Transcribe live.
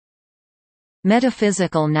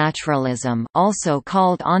Metaphysical naturalism, also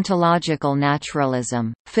called ontological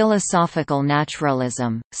naturalism, philosophical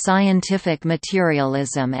naturalism, scientific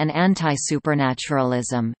materialism and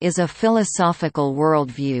anti-supernaturalism, is a philosophical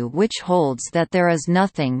worldview which holds that there is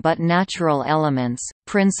nothing but natural elements,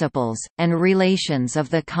 principles, and relations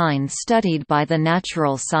of the kind studied by the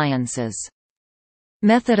natural sciences.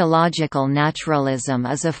 Methodological naturalism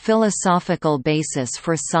is a philosophical basis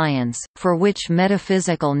for science, for which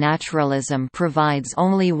metaphysical naturalism provides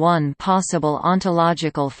only one possible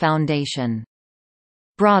ontological foundation.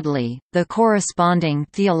 Broadly, the corresponding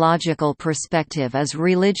theological perspective is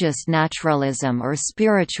religious naturalism or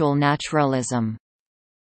spiritual naturalism.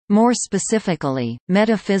 More specifically,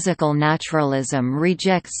 metaphysical naturalism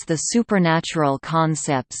rejects the supernatural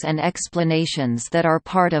concepts and explanations that are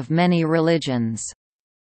part of many religions.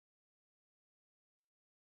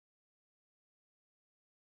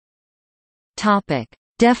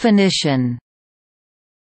 Definition.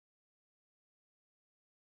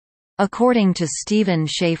 According to Stephen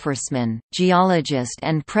Schaefersman, geologist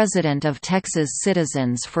and president of Texas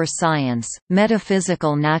Citizens for Science,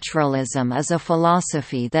 metaphysical naturalism is a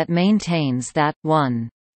philosophy that maintains that, 1.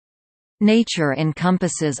 Nature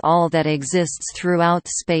encompasses all that exists throughout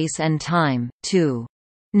space and time, 2.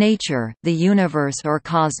 Nature, the universe or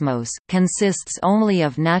cosmos, consists only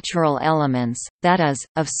of natural elements, that is,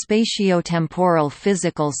 of spatiotemporal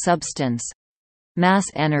physical substance—mass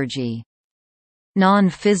energy.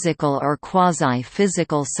 Non-physical or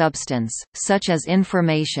quasi-physical substance, such as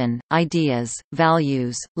information, ideas,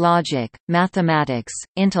 values, logic, mathematics,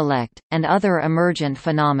 intellect, and other emergent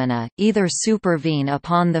phenomena, either supervene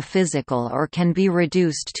upon the physical or can be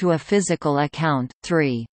reduced to a physical account.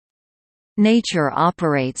 3. Nature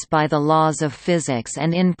operates by the laws of physics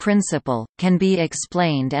and in principle, can be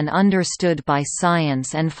explained and understood by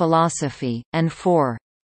science and philosophy. And 4.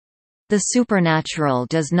 The supernatural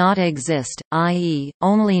does not exist, i.e.,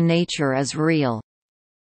 only nature is real.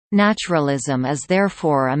 Naturalism is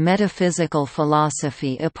therefore a metaphysical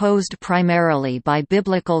philosophy opposed primarily by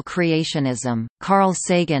biblical creationism. Carl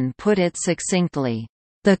Sagan put it succinctly,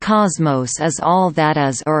 "The cosmos is all that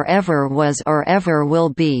is or ever was or ever will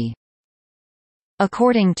be."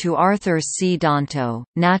 According to Arthur C. Danto,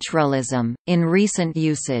 naturalism, in recent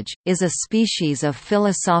usage, is a species of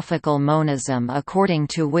philosophical monism according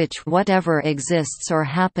to which whatever exists or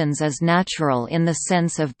happens is natural in the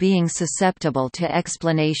sense of being susceptible to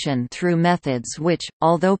explanation through methods which,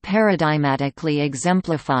 although paradigmatically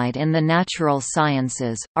exemplified in the natural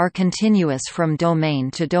sciences, are continuous from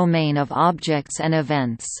domain to domain of objects and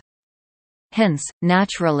events. Hence,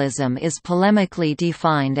 naturalism is polemically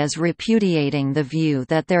defined as repudiating the view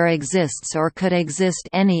that there exists or could exist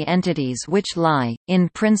any entities which lie, in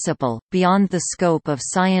principle, beyond the scope of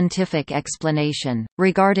scientific explanation.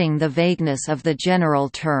 Regarding the vagueness of the general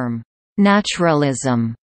term,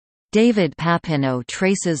 naturalism, David Papineau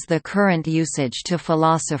traces the current usage to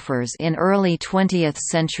philosophers in early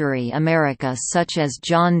 20th-century America such as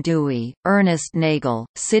John Dewey, Ernest Nagel,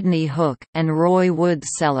 Sidney Hook, and Roy Wood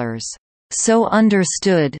Sellers. So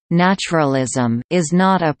understood, naturalism is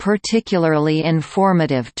not a particularly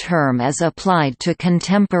informative term as applied to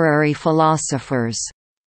contemporary philosophers.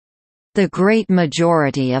 The great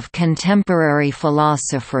majority of contemporary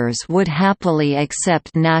philosophers would happily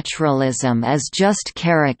accept naturalism as just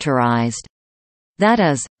characterized. That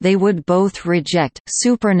is, they would both reject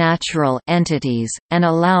supernatural entities, and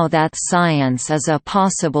allow that science is a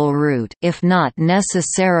possible route, if not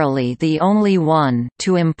necessarily the only one,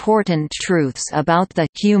 to important truths about the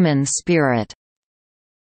human spirit.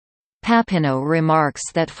 Papineau remarks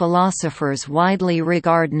that philosophers widely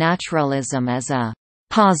regard naturalism as a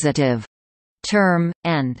positive term,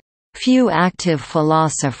 and few active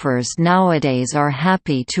philosophers nowadays are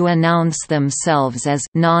happy to announce themselves as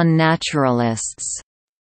non-naturalists,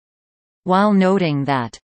 while noting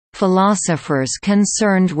that philosophers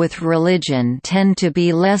concerned with religion tend to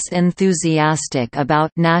be less enthusiastic about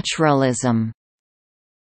naturalism,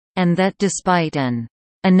 and that despite an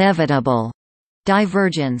inevitable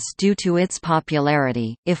divergence due to its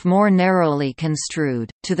popularity, if more narrowly construed,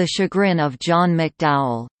 to the chagrin of John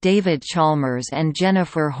McDowell, David Chalmers and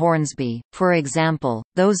Jennifer Hornsby, for example,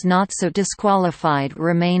 those not so disqualified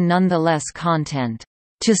remain nonetheless content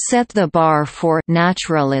to set the bar for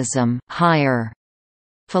naturalism higher.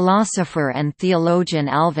 Philosopher and theologian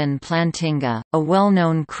Alvin Plantinga, a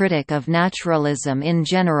well-known critic of naturalism in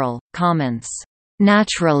general, comments,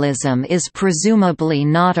 "Naturalism is presumably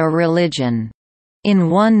not a religion.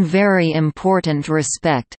 In one very important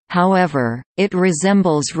respect, however, it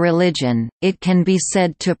resembles religion, it can be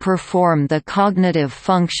said to perform the cognitive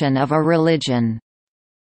function of a religion."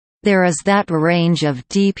 There is that range of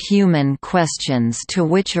deep human questions to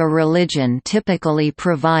which a religion typically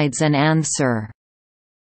provides an answer.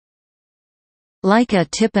 Like a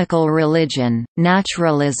typical religion,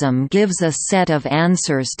 naturalism gives a set of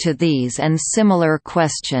answers to these and similar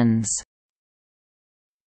questions.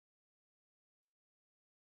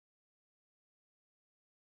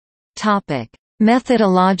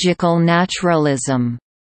 Methodological naturalism.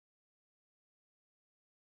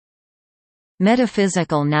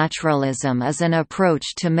 Metaphysical naturalism is an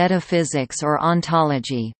approach to metaphysics or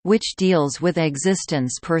ontology, which deals with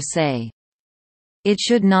existence per se. It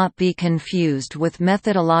should not be confused with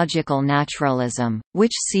methodological naturalism,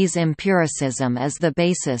 which sees empiricism as the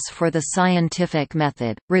basis for the scientific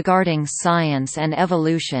method. Regarding science and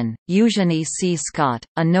evolution, Eugenie C. Scott,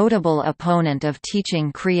 a notable opponent of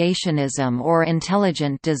teaching creationism or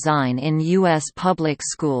intelligent design in U.S. public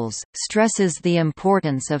schools, stresses the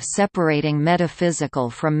importance of separating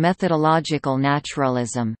metaphysical from methodological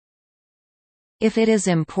naturalism. If it is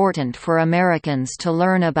important for Americans to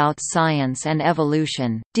learn about science and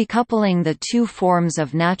evolution, decoupling the two forms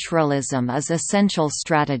of naturalism is essential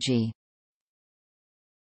strategy.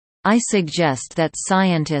 I suggest that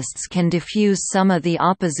scientists can diffuse some of the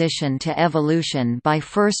opposition to evolution by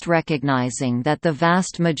first recognizing that the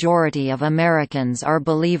vast majority of Americans are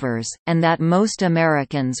believers, and that most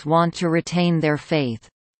Americans want to retain their faith.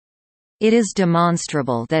 It is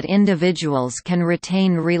demonstrable that individuals can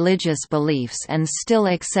retain religious beliefs and still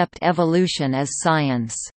accept evolution as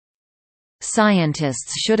science.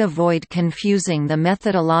 Scientists should avoid confusing the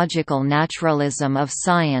methodological naturalism of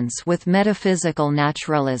science with metaphysical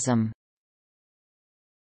naturalism.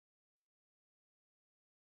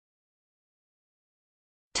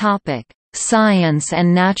 Science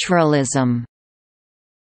and naturalism.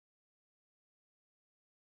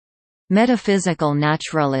 Metaphysical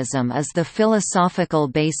naturalism is the philosophical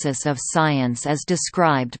basis of science as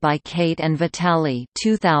described by Kate and Vitali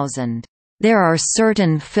 2000. There are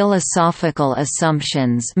certain philosophical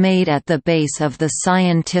assumptions made at the base of the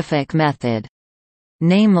scientific method.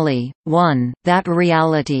 Namely, 1, that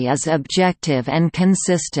reality is objective and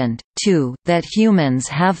consistent, 2, that humans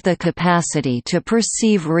have the capacity to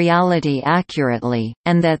perceive reality accurately,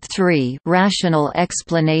 and that 3, rational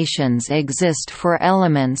explanations exist for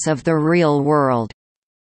elements of the real world.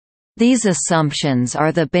 These assumptions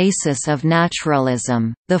are the basis of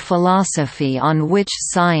naturalism, the philosophy on which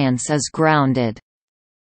science is grounded.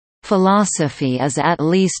 Philosophy is at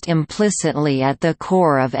least implicitly at the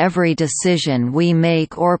core of every decision we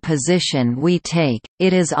make or position we take.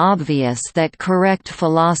 It is obvious that correct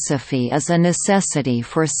philosophy is a necessity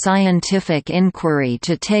for scientific inquiry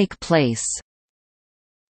to take place.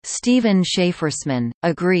 Stephen Schaefersman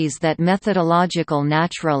agrees that methodological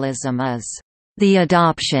naturalism is the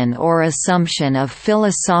adoption or assumption of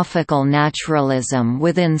philosophical naturalism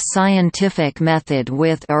within scientific method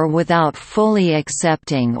with or without fully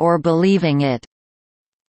accepting or believing it.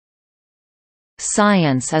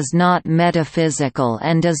 Science is not metaphysical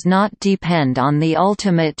and does not depend on the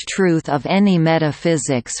ultimate truth of any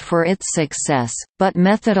metaphysics for its success, but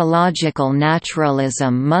methodological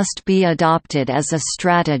naturalism must be adopted as a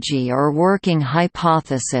strategy or working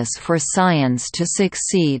hypothesis for science to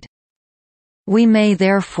succeed. We may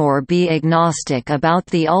therefore be agnostic about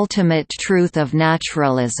the ultimate truth of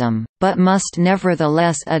naturalism, but must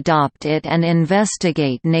nevertheless adopt it and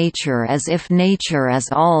investigate nature as if nature is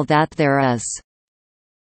all that there is.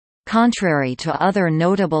 Contrary to other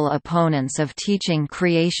notable opponents of teaching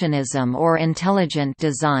creationism or intelligent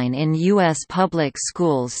design in U.S. public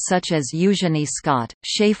schools such as Eugenie Scott,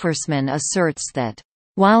 Schaefersman asserts that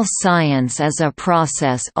while science as a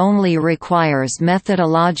process only requires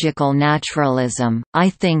methodological naturalism, I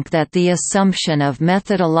think that the assumption of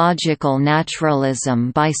methodological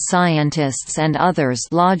naturalism by scientists and others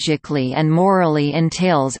logically and morally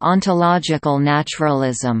entails ontological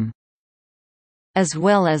naturalism. As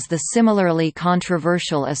well as the similarly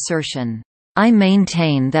controversial assertion, I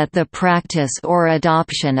maintain that the practice or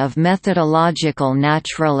adoption of methodological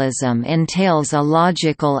naturalism entails a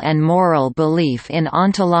logical and moral belief in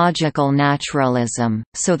ontological naturalism,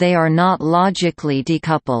 so they are not logically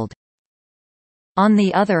decoupled. On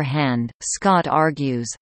the other hand, Scott argues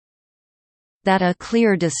that a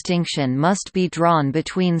clear distinction must be drawn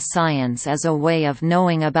between science as a way of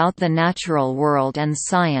knowing about the natural world and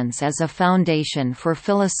science as a foundation for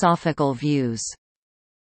philosophical views.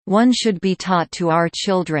 One should be taught to our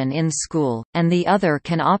children in school, and the other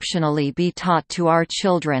can optionally be taught to our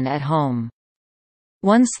children at home.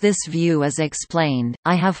 Once this view is explained,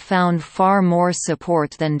 I have found far more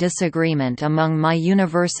support than disagreement among my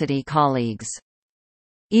university colleagues.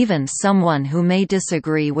 Even someone who may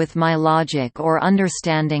disagree with my logic or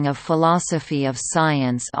understanding of philosophy of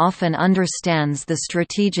science often understands the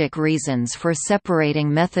strategic reasons for separating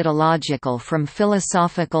methodological from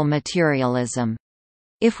philosophical materialism.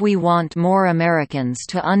 If we want more Americans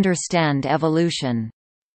to understand evolution.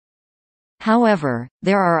 However,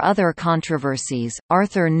 there are other controversies.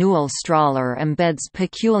 Arthur Newell Strahler embeds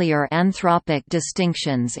peculiar anthropic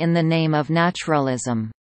distinctions in the name of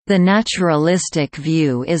naturalism. The naturalistic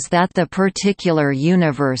view is that the particular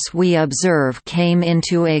universe we observe came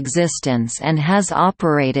into existence and has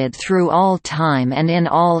operated through all time and in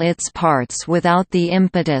all its parts without the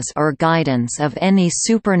impetus or guidance of any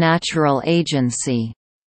supernatural agency.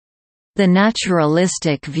 The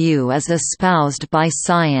naturalistic view is espoused by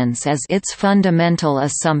science as its fundamental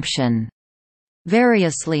assumption.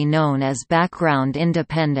 Variously known as background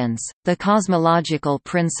independence, the cosmological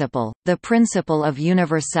principle, the principle of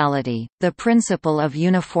universality, the principle of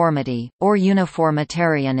uniformity, or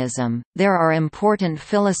uniformitarianism, there are important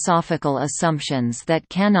philosophical assumptions that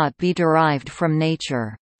cannot be derived from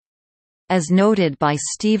nature. As noted by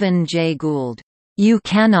Stephen Jay Gould, "You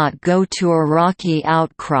cannot go to a rocky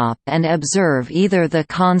outcrop and observe either the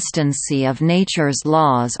constancy of nature's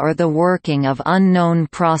laws or the working of unknown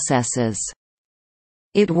processes.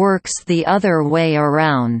 It works the other way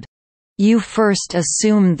around. You first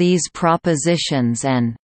assume these propositions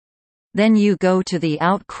and then you go to the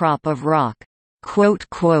outcrop of rock."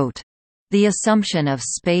 The assumption of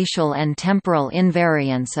spatial and temporal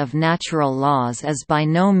invariance of natural laws is by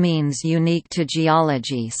no means unique to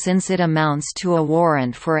geology, since it amounts to a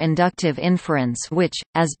warrant for inductive inference which,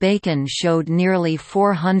 as Bacon showed nearly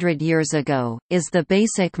 400 years ago, is the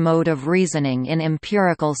basic mode of reasoning in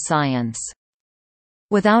empirical science.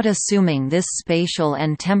 Without assuming this spatial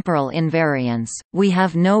and temporal invariance, we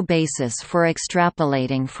have no basis for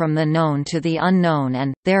extrapolating from the known to the unknown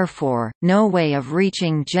and, therefore, no way of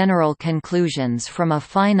reaching general conclusions from a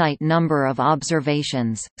finite number of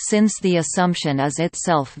observations. Since the assumption is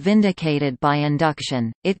itself vindicated by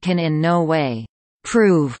induction, it can in no way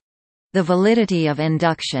prove the validity of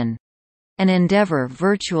induction, an endeavor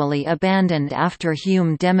virtually abandoned after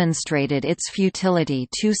Hume demonstrated its futility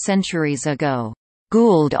 2 centuries ago.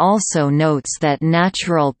 Gould also notes that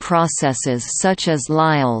natural processes such as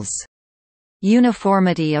Lyell's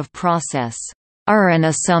uniformity of process are an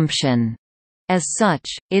assumption. As such,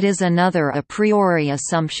 it is another a priori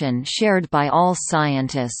assumption shared by all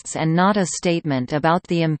scientists and not a statement about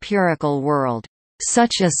the empirical world.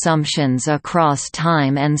 Such assumptions across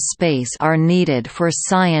time and space are needed for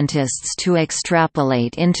scientists to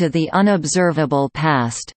extrapolate into the unobservable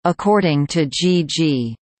past, according to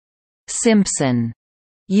G.G. Simpson.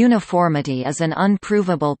 Uniformity is an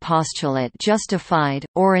unprovable postulate justified,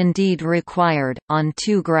 or indeed required, on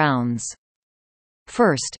 2 grounds.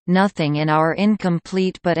 First, nothing in our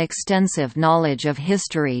incomplete but extensive knowledge of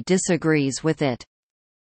history disagrees with it.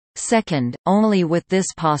 Second, only with this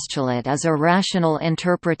postulate is a rational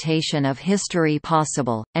interpretation of history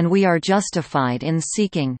possible, and we are justified in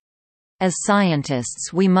seeking. As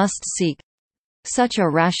scientists we must seek such a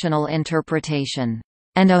rational interpretation.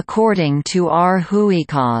 And according to our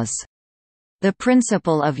huikas. The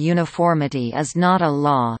principle of uniformity is not a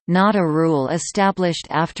law, not a rule established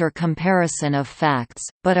after comparison of facts,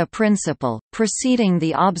 but a principle, preceding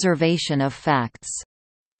the observation of facts.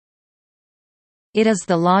 It is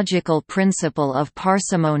the logical principle of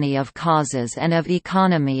parsimony of causes and of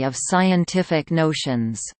economy of scientific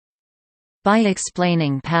notions. By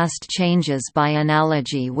explaining past changes by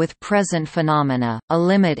analogy with present phenomena, a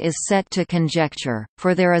limit is set to conjecture,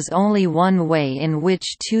 for there is only one way in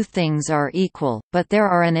which 2 things are equal, but there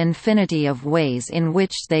are an infinity of ways in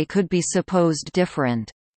which they could be supposed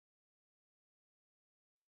different.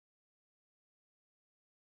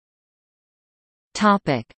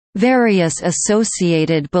 Various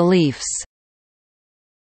associated beliefs.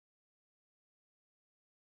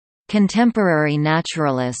 Contemporary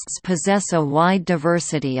naturalists possess a wide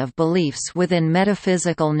diversity of beliefs within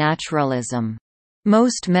metaphysical naturalism.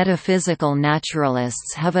 Most metaphysical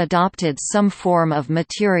naturalists have adopted some form of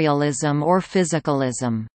materialism or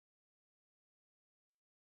physicalism.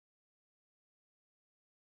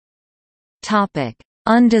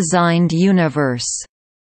 Undesigned universe.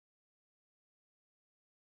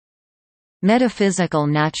 Metaphysical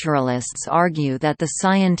naturalists argue that the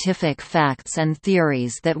scientific facts and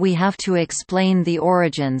theories that we have to explain the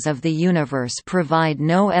origins of the universe provide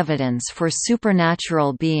no evidence for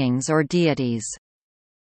supernatural beings or deities.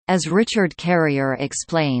 As Richard Carrier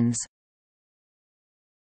explains,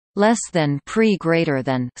 less than pre greater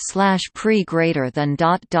than slash pre greater than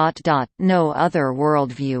dot dot dot. No other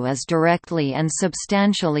worldview is directly and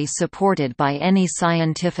substantially supported by any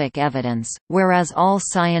scientific evidence, whereas all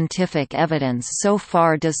scientific evidence so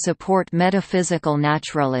far does support metaphysical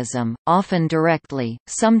naturalism, often directly,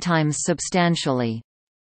 sometimes substantially.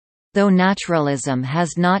 Though naturalism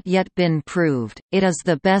has not yet been proved, it is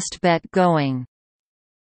the best bet going.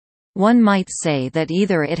 One might say that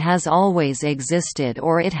either it has always existed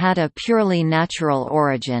or it had a purely natural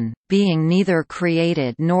origin, being neither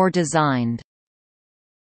created nor designed.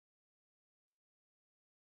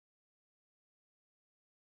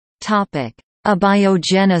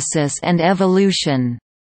 Abiogenesis and evolution.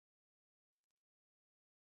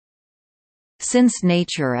 Since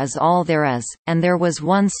nature is all there is, and there was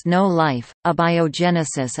once no life,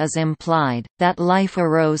 abiogenesis is implied, that life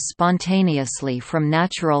arose spontaneously from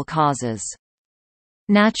natural causes.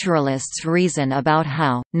 Naturalists reason about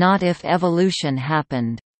how, not if evolution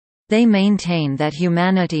happened. They maintain that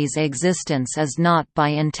humanity's existence is not by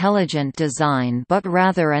intelligent design but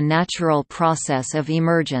rather a natural process of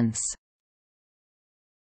emergence.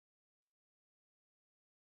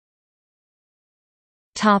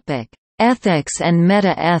 Ethics and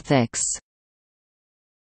meta-ethics.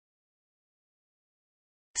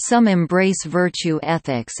 Some embrace virtue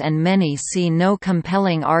ethics and many see no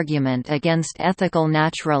compelling argument against ethical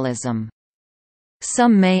naturalism.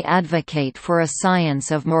 Some may advocate for a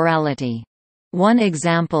science of morality. One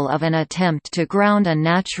example of an attempt to ground a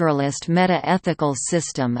naturalist meta-ethical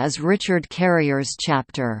system is Richard Carrier's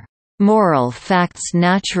chapter, "Moral Facts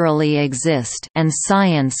Naturally Exist and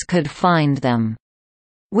Science Could Find Them,"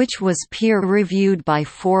 which was peer-reviewed by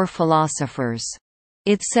 4 philosophers.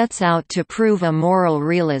 It sets out to prove a moral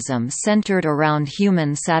realism centered around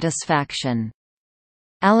human satisfaction.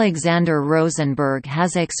 Alexander Rosenberg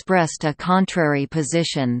has expressed a contrary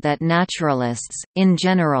position that naturalists, in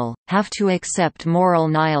general, have to accept moral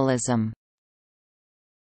nihilism.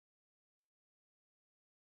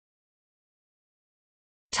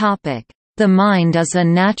 The mind is a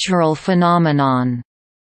natural phenomenon.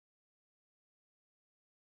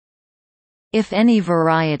 If any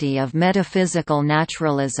variety of metaphysical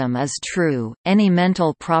naturalism is true, any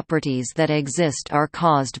mental properties that exist are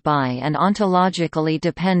caused by and ontologically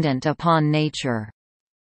dependent upon nature.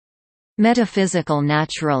 Metaphysical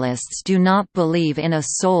naturalists do not believe in a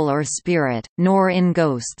soul or spirit, nor in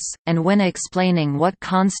ghosts, and when explaining what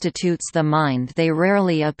constitutes the mind they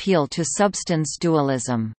rarely appeal to substance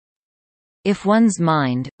dualism. If one's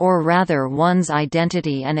mind, or rather one's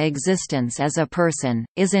identity and existence as a person,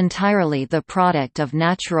 is entirely the product of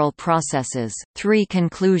natural processes, 3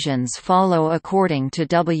 conclusions follow according to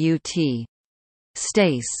W.T.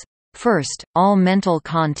 Stace. First, all mental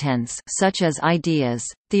contents such as ideas,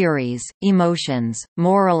 theories, emotions,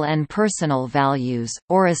 moral and personal values,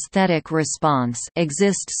 or aesthetic response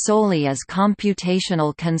exist solely as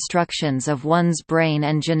computational constructions of one's brain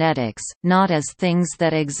and genetics, not as things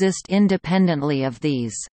that exist independently of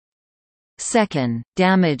these. Second,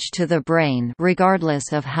 damage to the brain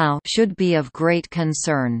regardless of how should be of great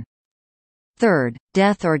concern. Third,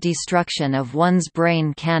 death or destruction of one's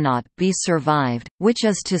brain cannot be survived, which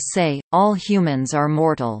is to say, all humans are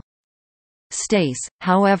mortal. Stace,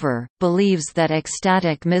 however, believes that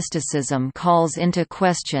ecstatic mysticism calls into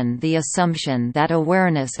question the assumption that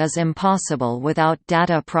awareness is impossible without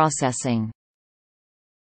data processing.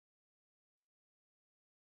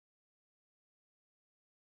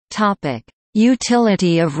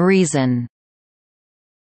 Utility of reason.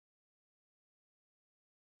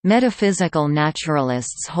 Metaphysical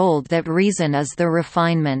naturalists hold that reason is the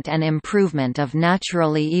refinement and improvement of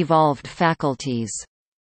naturally evolved faculties.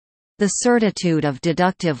 The certitude of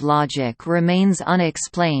deductive logic remains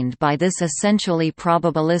unexplained by this essentially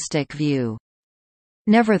probabilistic view.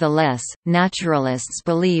 Nevertheless, naturalists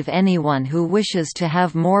believe anyone who wishes to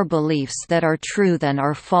have more beliefs that are true than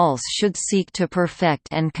are false should seek to perfect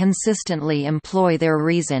and consistently employ their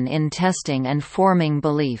reason in testing and forming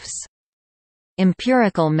beliefs.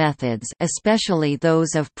 Empirical methods, especially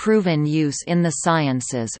those of proven use in the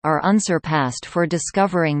sciences, are unsurpassed for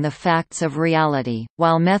discovering the facts of reality,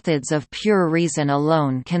 while methods of pure reason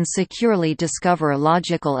alone can securely discover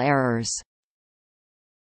logical errors.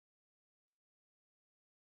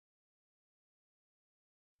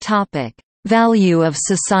 Topic: Value of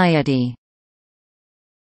society.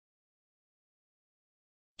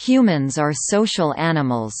 Humans are social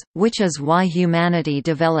animals, which is why humanity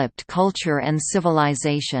developed culture and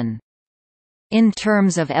civilization. In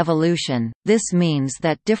terms of evolution, this means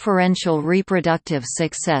that differential reproductive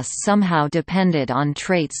success somehow depended on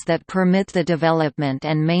traits that permit the development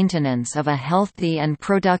and maintenance of a healthy and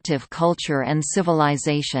productive culture and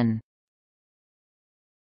civilization.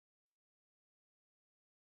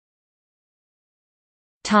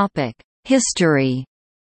 History.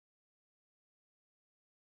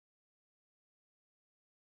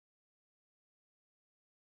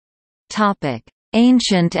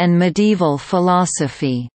 Ancient and medieval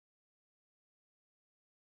philosophy.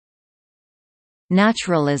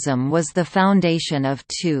 Naturalism was the foundation of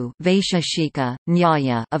two Vaisheshika,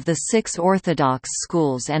 Nyaya of the six orthodox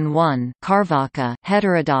schools and one Karvaka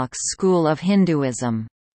heterodox school of Hinduism.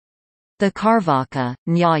 The Karvaka,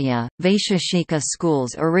 Nyaya, Vaisheshika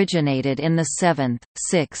schools originated in the 7th,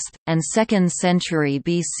 6th, and 2nd century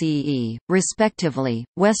BCE, respectively.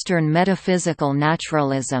 Western metaphysical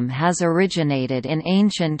naturalism has originated in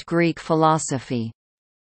ancient Greek philosophy.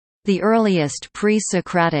 The earliest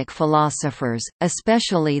pre-Socratic philosophers,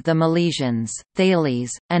 especially the Milesians,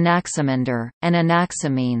 Thales, Anaximander, and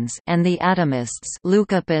Anaximenes, and the atomists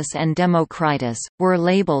Leucippus and Democritus, were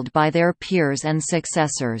labeled by their peers and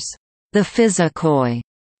successors the physikoi,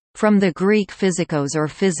 from the Greek physikos or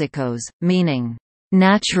physikos, meaning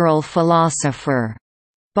natural philosopher,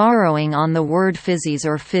 borrowing on the word physis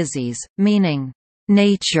or physis, meaning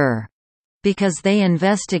nature, because they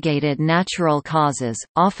investigated natural causes,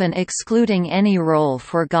 often excluding any role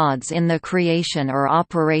for gods in the creation or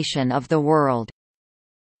operation of the world.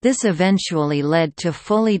 This eventually led to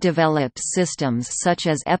fully developed systems such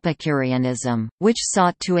as Epicureanism, which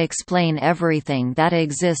sought to explain everything that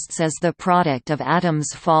exists as the product of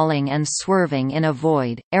atoms falling and swerving in a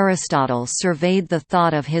void. Aristotle surveyed the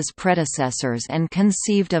thought of his predecessors and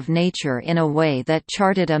conceived of nature in a way that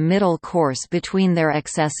charted a middle course between their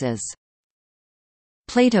excesses.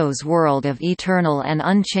 Plato's world of eternal and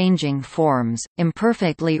unchanging forms,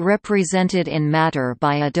 imperfectly represented in matter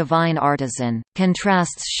by a divine artisan,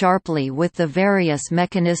 contrasts sharply with the various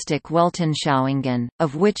mechanistic Weltanschauungen,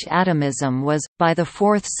 of which atomism was, by the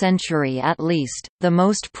 4th century at least, the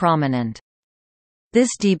most prominent. This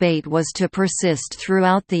debate was to persist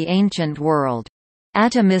throughout the ancient world.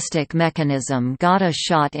 Atomistic mechanism got a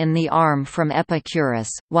shot in the arm from Epicurus,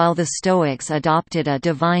 while the Stoics adopted a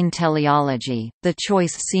divine teleology. The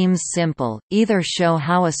choice seems simple: either show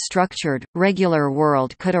how a structured, regular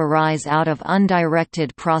world could arise out of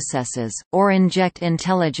undirected processes, or inject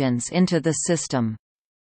intelligence into the system.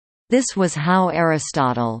 This was how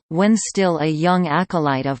Aristotle, when still a young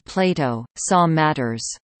acolyte of Plato, saw matters.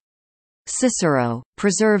 Cicero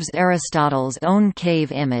preserves Aristotle's own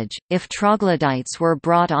cave image. If troglodytes were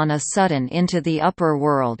brought on a sudden into the upper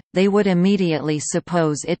world, they would immediately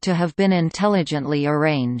suppose it to have been intelligently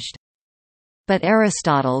arranged. But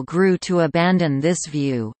Aristotle grew to abandon this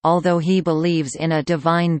view. Although he believes in a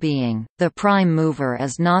divine being, the prime mover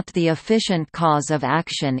is not the efficient cause of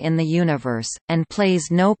action in the universe, and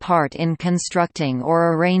plays no part in constructing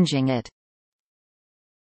or arranging it.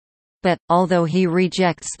 But, although he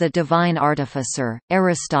rejects the divine artificer,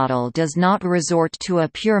 Aristotle does not resort to a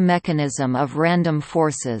pure mechanism of random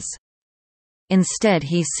forces. Instead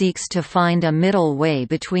he seeks to find a middle way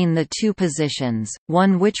between the two positions,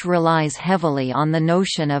 one which relies heavily on the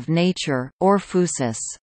notion of nature, or physis.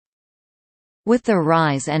 With the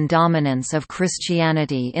rise and dominance of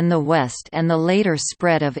Christianity in the West and the later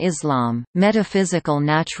spread of Islam, metaphysical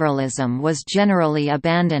naturalism was generally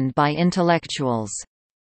abandoned by intellectuals.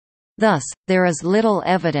 Thus, there is little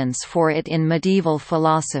evidence for it in medieval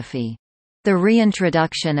philosophy. The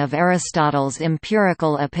reintroduction of Aristotle's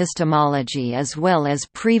empirical epistemology as well as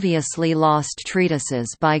previously lost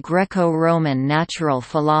treatises by Greco-Roman natural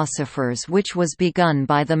philosophers, which was begun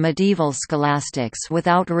by the medieval scholastics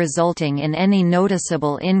without resulting in any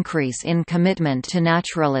noticeable increase in commitment to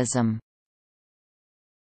naturalism.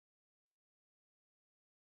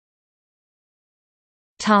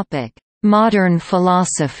 Modern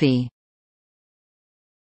philosophy.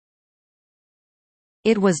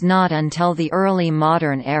 It was not until the early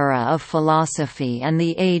modern era of philosophy and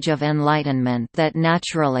the Age of Enlightenment that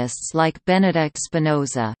naturalists like Benedict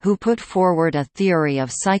Spinoza, who put forward a theory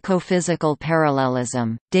of psychophysical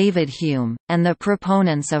parallelism, David Hume, and the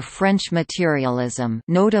proponents of French materialism,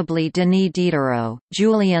 notably Denis Diderot,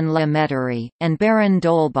 Julien Le Métairie, and Baron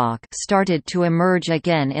d'Holbach, started to emerge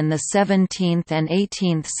again in the 17th and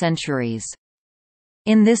 18th centuries.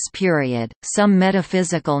 In this period, some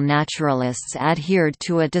metaphysical naturalists adhered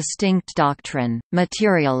to a distinct doctrine,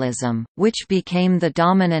 materialism, which became the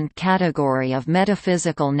dominant category of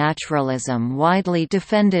metaphysical naturalism widely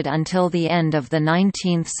defended until the end of the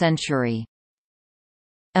 19th century.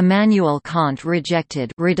 Immanuel Kant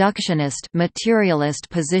rejected reductionist materialist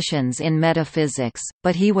positions in metaphysics,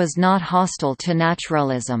 but he was not hostile to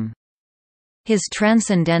naturalism. His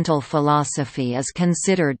transcendental philosophy is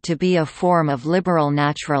considered to be a form of liberal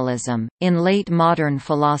naturalism. In late modern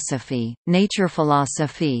philosophy, nature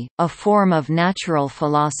philosophy, a form of natural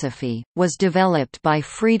philosophy, was developed by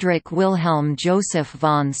Friedrich Wilhelm Joseph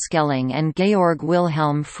von Schelling and Georg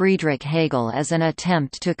Wilhelm Friedrich Hegel as an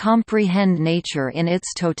attempt to comprehend nature in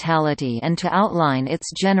its totality and to outline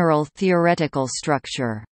its general theoretical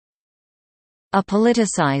structure. A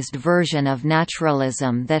politicized version of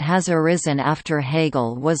naturalism that has arisen after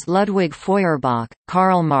Hegel was Ludwig Feuerbach,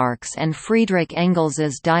 Karl Marx and Friedrich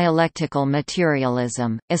Engels's dialectical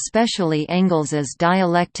materialism, especially Engels's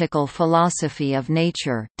dialectical philosophy of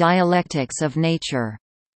nature, Dialectics of Nature.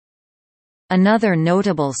 Another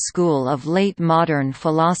notable school of late modern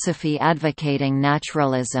philosophy advocating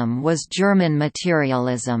naturalism was German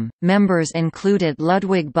materialism. Members included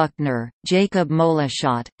Ludwig Buchner, Jacob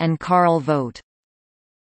Moleschott, and Karl Vogt.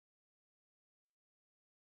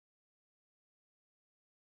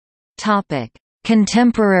 Topic: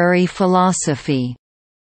 Contemporary philosophy.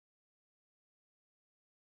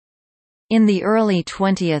 In the early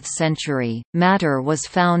 20th century, matter was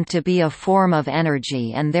found to be a form of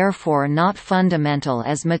energy and therefore not fundamental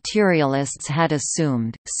as materialists had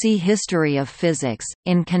assumed. See History of Physics.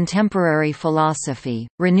 In contemporary philosophy,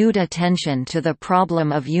 renewed attention to the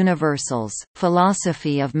problem of universals,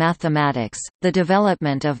 philosophy of mathematics, the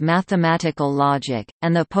development of mathematical logic,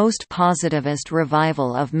 and the post-positivist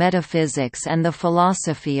revival of metaphysics and the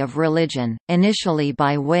philosophy of religion, initially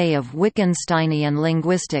by way of Wittgensteinian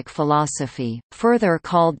linguistic philosophy, further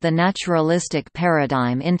called the naturalistic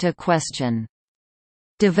paradigm into question.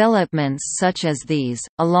 Developments such as these,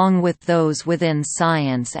 along with those within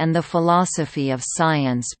science and the philosophy of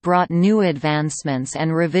science, brought new advancements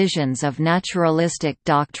and revisions of naturalistic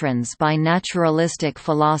doctrines by naturalistic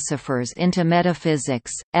philosophers into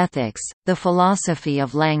metaphysics, ethics, the philosophy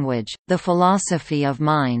of language, the philosophy of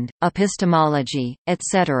mind, epistemology,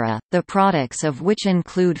 etc., the products of which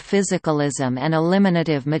include physicalism and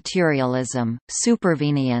eliminative materialism,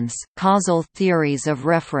 supervenience, causal theories of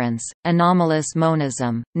reference, anomalous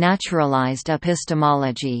monism, naturalized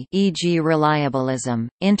epistemology, e.g. reliabilism,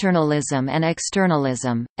 internalism and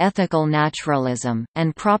externalism, ethical naturalism,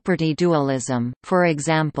 and property dualism, for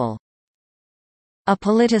example. A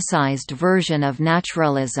politicized version of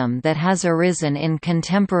naturalism that has arisen in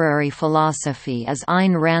contemporary philosophy is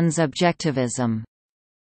Ayn Rand's objectivism.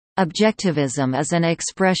 Objectivism is an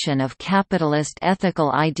expression of capitalist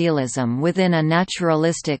ethical idealism within a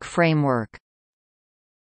naturalistic framework.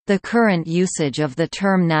 The current usage of the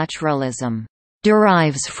term naturalism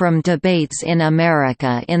derives from debates in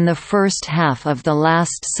America in the first half of the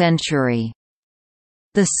last century.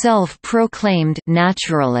 The self-proclaimed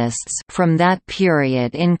naturalists from that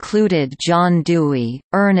period included John Dewey,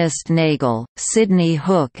 Ernest Nagel, Sidney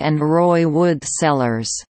Hook and Roy Wood Sellers.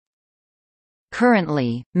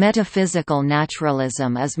 Currently, metaphysical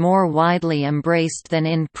naturalism is more widely embraced than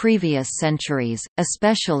in previous centuries,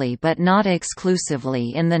 especially but not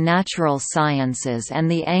exclusively in the natural sciences and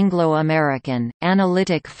the Anglo-American,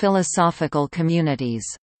 analytic philosophical communities.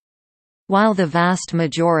 While the vast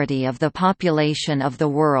majority of the population of the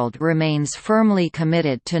world remains firmly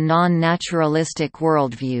committed to non-naturalistic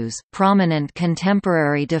worldviews, prominent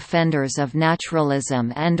contemporary defenders of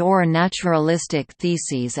naturalism and/or naturalistic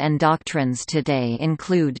theses and doctrines today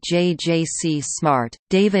include J. J. C. Smart,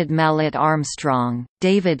 David Mallet Armstrong,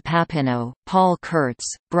 David Papineau, Paul Kurtz,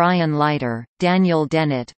 Brian Leiter, Daniel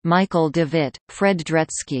Dennett, Michael DeWitt, Fred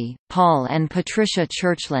Dretske, Paul and Patricia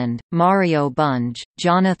Churchland, Mario Bunge,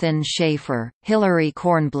 Jonathan Schaeffer, Hilary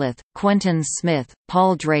Kornblith, Quentin Smith,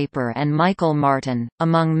 Paul Draper and Michael Martin,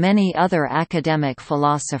 among many other academic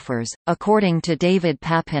philosophers. According to David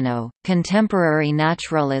Papineau, contemporary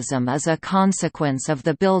naturalism is a consequence of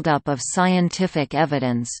the buildup of scientific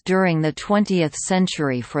evidence during the 20th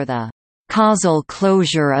century for the causal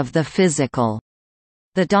closure of the physical,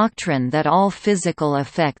 the doctrine that all physical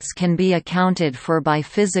effects can be accounted for by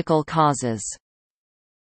physical causes.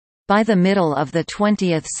 By the middle of the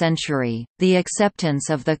 20th century, the acceptance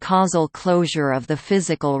of the causal closure of the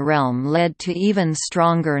physical realm led to even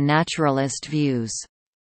stronger naturalist views.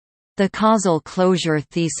 The causal closure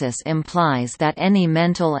thesis implies that any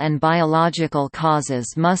mental and biological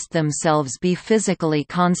causes must themselves be physically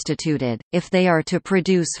constituted, if they are to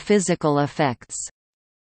produce physical effects.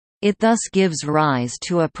 It thus gives rise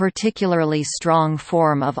to a particularly strong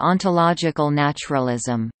form of ontological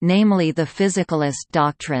naturalism, namely the physicalist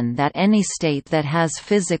doctrine that any state that has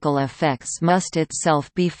physical effects must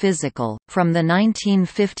itself be physical. From the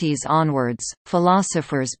 1950s onwards,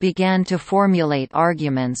 philosophers began to formulate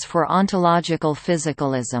arguments for ontological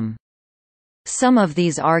physicalism. Some of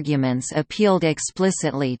these arguments appealed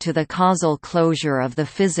explicitly to the causal closure of the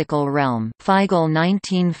physical realm, Feigl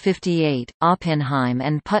 1958, Oppenheim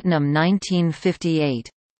and Putnam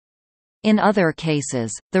 1958. In other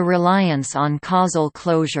cases, the reliance on causal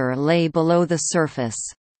closure lay below the surface.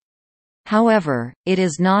 However, it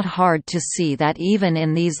is not hard to see that even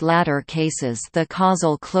in these latter cases the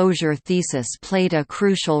causal closure thesis played a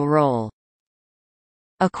crucial role.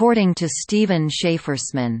 According to Stephen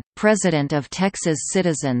Schaefersman, president of Texas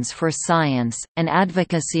Citizens for Science, an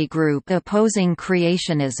advocacy group opposing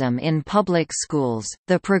creationism in public schools,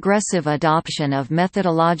 the progressive adoption of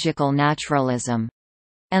methodological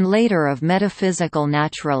naturalism—and later of metaphysical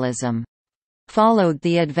naturalism—followed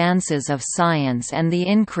the advances of science and the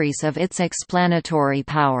increase of its explanatory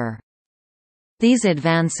power. These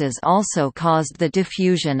advances also caused the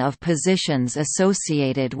diffusion of positions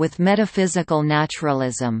associated with metaphysical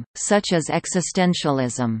naturalism, such as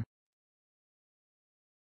existentialism.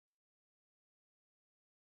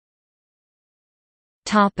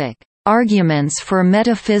 Arguments for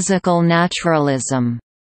metaphysical naturalism.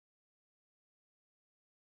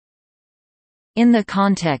 In the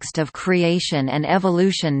context of creation and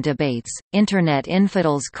evolution debates, Internet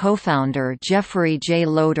Infidels co-founder Jeffrey J.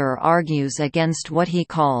 Loader argues against what he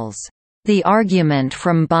calls, "the argument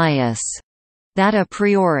from bias", that a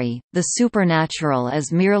priori, the supernatural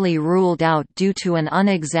is merely ruled out due to an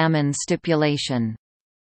unexamined stipulation.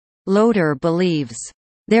 Loader believes,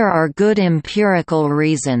 "There are good empirical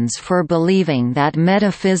reasons for believing that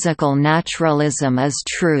metaphysical naturalism is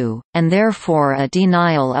true, and therefore a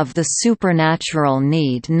denial of the supernatural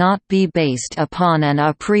need not be based upon an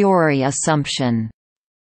a priori assumption."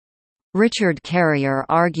 Richard Carrier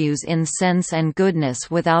argues in Sense and Goodness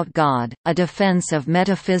Without God, a defense of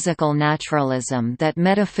metaphysical naturalism, that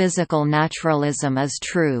metaphysical naturalism is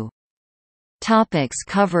true. Topics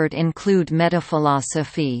covered include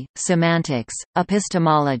metaphilosophy, semantics,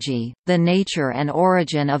 epistemology, the nature and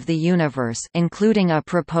origin of the universe, including a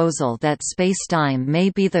proposal that spacetime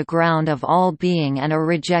may be the ground of all being and a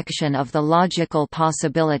rejection of the logical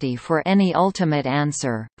possibility for any ultimate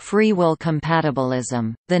answer, free will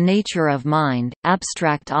compatibilism, the nature of mind,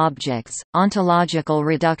 abstract objects, ontological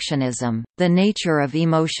reductionism, the nature of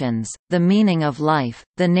emotions, the meaning of life,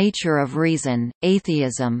 the nature of reason,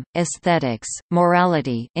 atheism, aesthetics,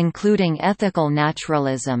 morality including ethical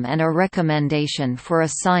naturalism and a recommendation for a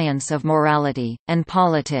science of morality, and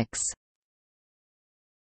politics.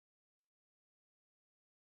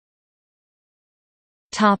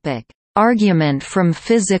 Argument from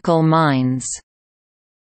physical minds.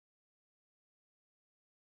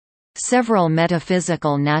 Several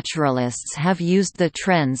metaphysical naturalists have used the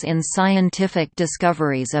trends in scientific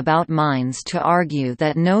discoveries about minds to argue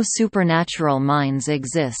that no supernatural minds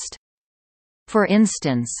exist. For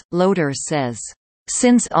instance, Loader says,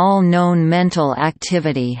 "Since all known mental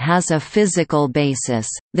activity has a physical basis,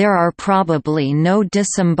 there are probably no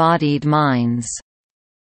disembodied minds.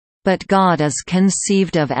 But God is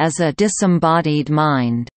conceived of as a disembodied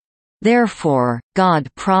mind. Therefore, God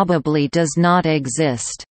probably does not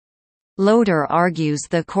exist." Loader argues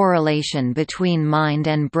the correlation between mind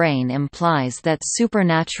and brain implies that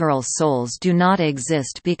supernatural souls do not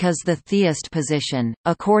exist because the theist position,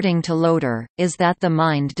 according to Loader, is that the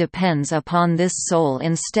mind depends upon this soul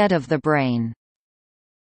instead of the brain.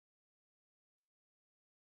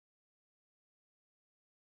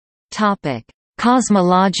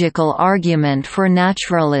 Cosmological argument for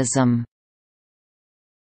naturalism.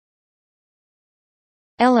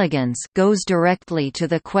 Elegance goes directly to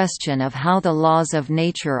the question of how the laws of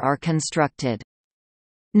nature are constructed.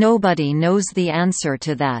 Nobody knows the answer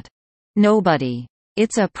to that. Nobody.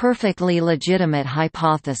 It's a perfectly legitimate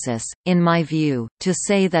hypothesis, in my view, to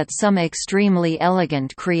say that some extremely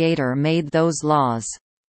elegant creator made those laws.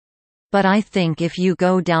 But I think if you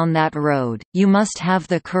go down that road, you must have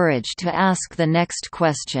the courage to ask the next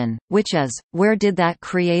question, which is, where did that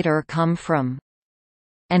creator come from?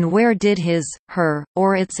 And where did his, her,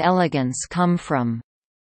 or its elegance come from?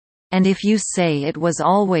 And if you say it was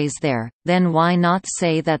always there, then why not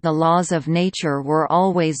say that the laws of nature were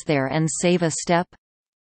always there and save a step?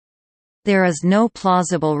 There is no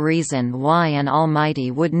plausible reason why an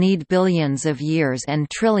almighty would need billions of years and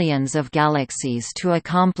trillions of galaxies to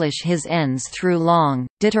accomplish his ends through long,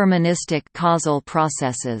 deterministic causal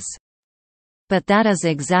processes. But that is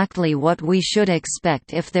exactly what we should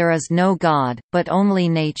expect if there is no God, but only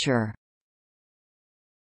nature.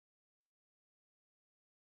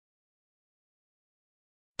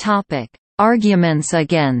 Arguments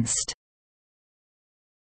against.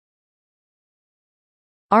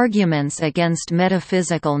 Arguments against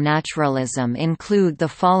metaphysical naturalism include the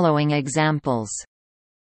following examples.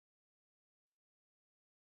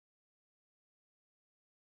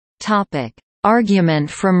 Argument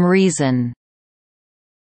from reason.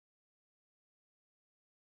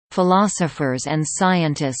 Philosophers and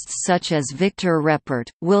scientists such as Victor Reppert,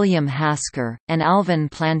 William Hasker, and Alvin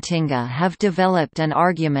Plantinga have developed an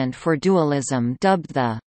argument for dualism dubbed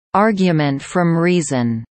the argument from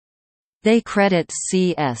reason. They credit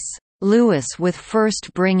C.S. Lewis with first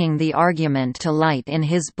bringing the argument to light in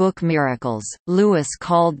his book Miracles. Lewis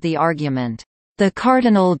called the argument, "the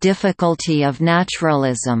cardinal difficulty of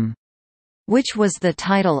naturalism," which was the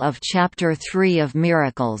title of Chapter 3 of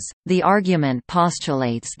Miracles. The argument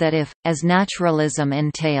postulates that if, as naturalism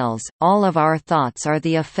entails, all of our thoughts are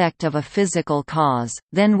the effect of a physical cause,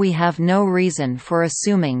 then we have no reason for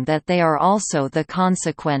assuming that they are also the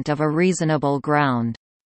consequent of a reasonable ground.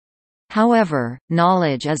 However,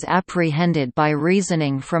 knowledge is apprehended by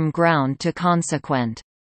reasoning from ground to consequent.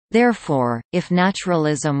 Therefore, if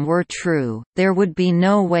naturalism were true, there would be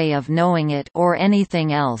no way of knowing it or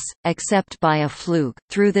anything else, except by a fluke.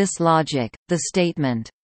 Through this logic, the statement,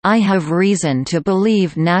 "I have reason to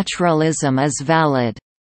believe naturalism is valid,"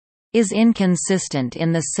 is inconsistent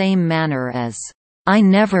in the same manner as, "I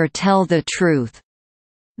never tell the truth."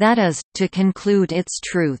 That is, to conclude its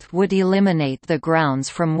truth would eliminate the grounds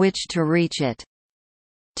from which to reach it.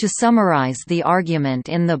 To summarize the argument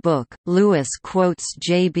in the book, Lewis quotes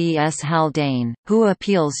J.B.S. Haldane, who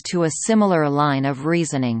appeals to a similar line of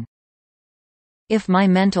reasoning. If my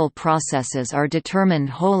mental processes are determined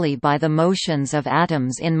wholly by the motions of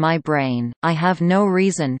atoms in my brain, I have no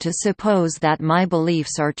reason to suppose that my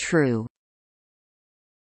beliefs are true.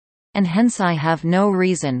 And hence I have no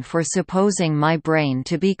reason for supposing my brain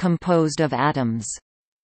to be composed of atoms.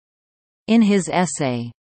 In his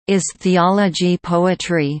essay, "Is Theology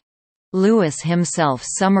Poetry?" Lewis himself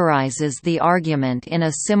summarizes the argument in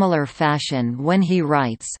a similar fashion when he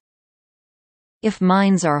writes, "If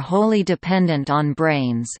minds are wholly dependent on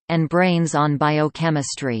brains, and brains on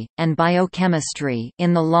biochemistry, and biochemistry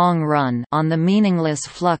in the long run on the meaningless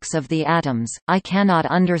flux of the atoms, I cannot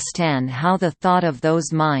understand how the thought of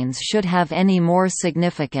those minds should have any more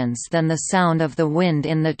significance than the sound of the wind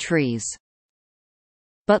in the trees."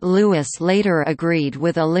 But Lewis later agreed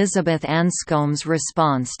with Elizabeth Anscombe's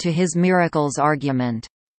response to his miracles argument.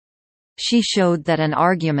 She showed that an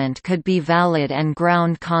argument could be valid and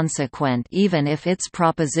ground-consequent even if its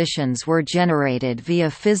propositions were generated via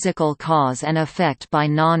physical cause and effect by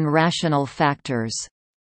non-rational factors.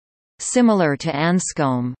 Similar to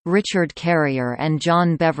Anscombe, Richard Carrier and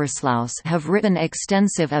John Beversluis have written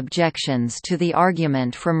extensive objections to the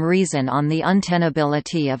argument from reason on the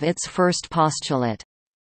untenability of its first postulate.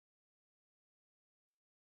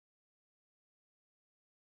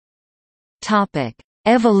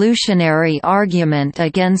 Evolutionary argument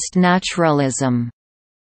against naturalism.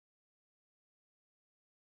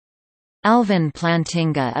 Alvin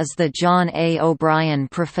Plantinga is the John A. O'Brien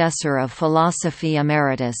Professor of Philosophy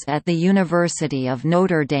Emeritus at the University of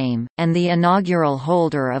Notre Dame, and the inaugural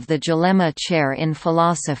holder of the Jellema Chair in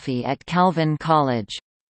Philosophy at Calvin College.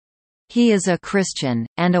 He is a Christian,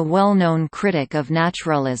 and a well-known critic of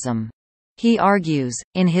naturalism. He argues,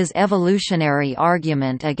 in his evolutionary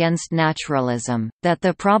argument against naturalism, that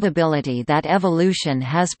the probability that evolution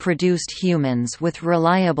has produced humans with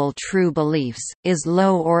reliable true beliefs, is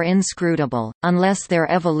low or inscrutable, unless their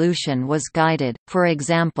evolution was guided, for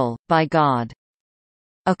example, by God.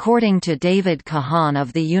 According to David Kahan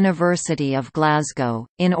of the University of Glasgow,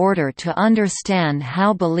 in order to understand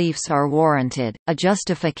how beliefs are warranted, a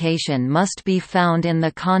justification must be found in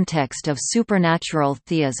the context of supernatural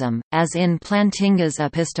theism, as in Plantinga's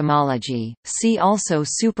epistemology. See also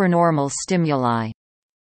supernormal stimuli.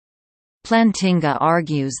 Plantinga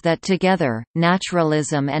argues that together,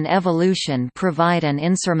 naturalism and evolution provide an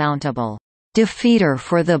insurmountable defeater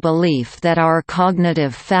for the belief that our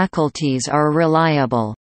cognitive faculties are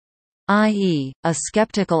reliable, i.e., a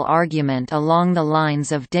skeptical argument along the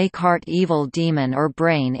lines of Descartes' evil demon or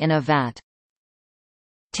brain in a vat.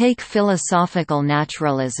 Take philosophical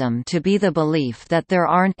naturalism to be the belief that there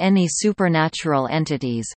aren't any supernatural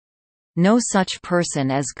entities, no such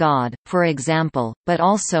person as God, for example, but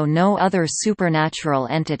also no other supernatural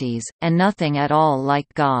entities, and nothing at all like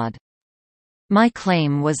God. My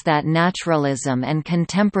claim was that naturalism and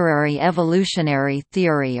contemporary evolutionary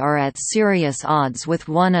theory are at serious odds with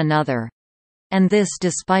one another, and this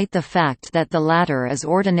despite the fact that the latter is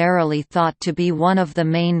ordinarily thought to be one of the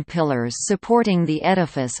main pillars supporting the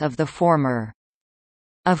edifice of the former.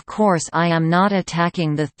 Of course, I am not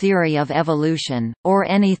attacking the theory of evolution, or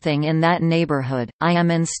anything in that neighborhood. I am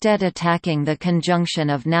instead attacking the conjunction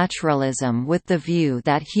of naturalism with the view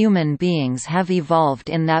that human beings have evolved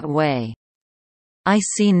in that way. I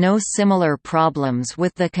see no similar problems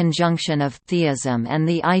with the conjunction of theism and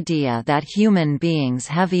the idea that human beings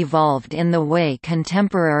have evolved in the way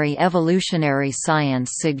contemporary evolutionary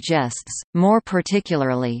science suggests. More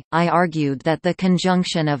particularly, I argued that the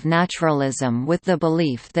conjunction of naturalism with the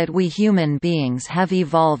belief that we human beings have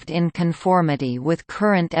evolved in conformity with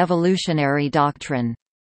current evolutionary doctrine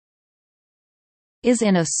is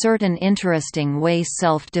in a certain interesting way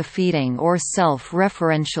self-defeating or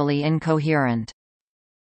self-referentially incoherent.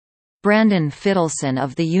 Brandon Fidelson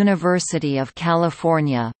of the University of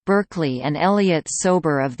California, Berkeley and Elliot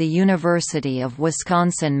Sober of the University of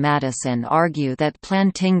Wisconsin-Madison argue that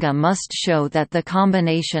Plantinga must show that the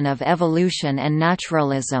combination of evolution and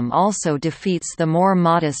naturalism also defeats the more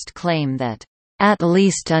modest claim that, "at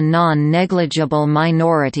least a non-negligible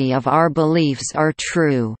minority of our beliefs are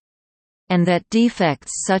true," and that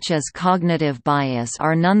defects such as cognitive bias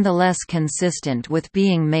are nonetheless consistent with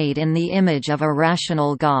being made in the image of a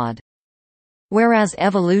rational God. Whereas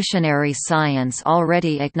evolutionary science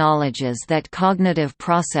already acknowledges that cognitive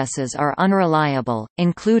processes are unreliable,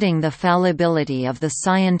 including the fallibility of the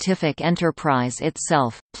scientific enterprise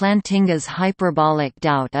itself, Plantinga's hyperbolic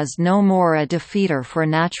doubt is no more a defeater for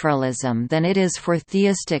naturalism than it is for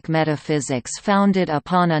theistic metaphysics founded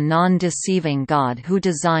upon a non-deceiving God who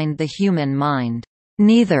designed the human mind.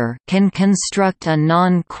 Neither can construct a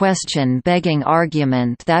non-question begging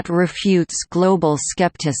argument that refutes global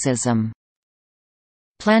skepticism.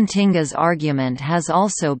 Plantinga's argument has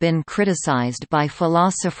also been criticized by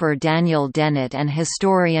philosopher Daniel Dennett and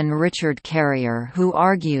historian Richard Carrier, who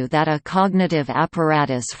argue that a cognitive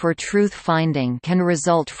apparatus for truth-finding can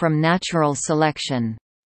result from natural selection.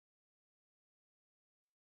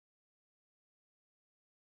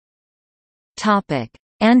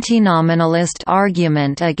 Antinominalist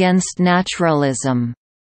argument against naturalism.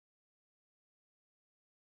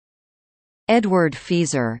 Edward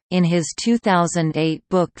Feser, in his 2008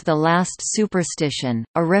 book The Last Superstition,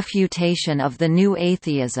 A Refutation of the New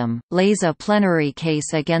Atheism, lays a plenary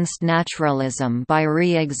case against naturalism by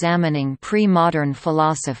re-examining pre-modern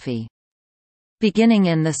philosophy. Beginning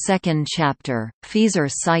in the second chapter,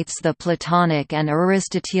 Feser cites the Platonic and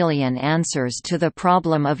Aristotelian answers to the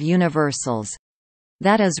problem of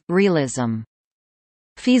universals—that is, realism.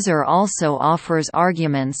 Feser also offers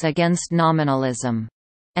arguments against nominalism.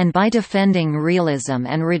 And by defending realism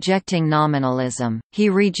and rejecting nominalism, he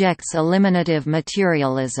rejects eliminative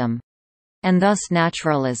materialism—and thus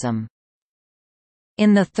naturalism.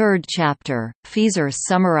 In the third chapter, Feser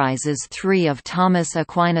summarizes three of Thomas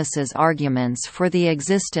Aquinas's arguments for the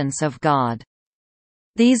existence of God.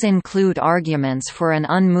 These include arguments for an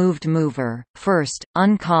unmoved mover, first,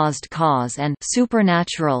 uncaused cause and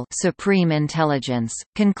supernatural supreme intelligence,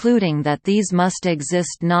 concluding that these must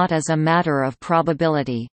exist not as a matter of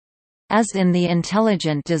probability, as in the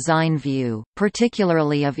intelligent design view,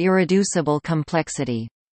 particularly of irreducible complexity,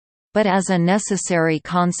 but as a necessary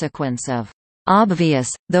consequence of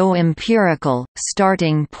obvious, though empirical,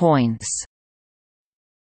 starting points.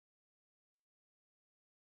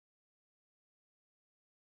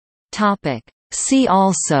 See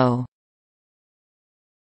also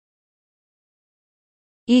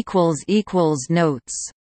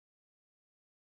Notes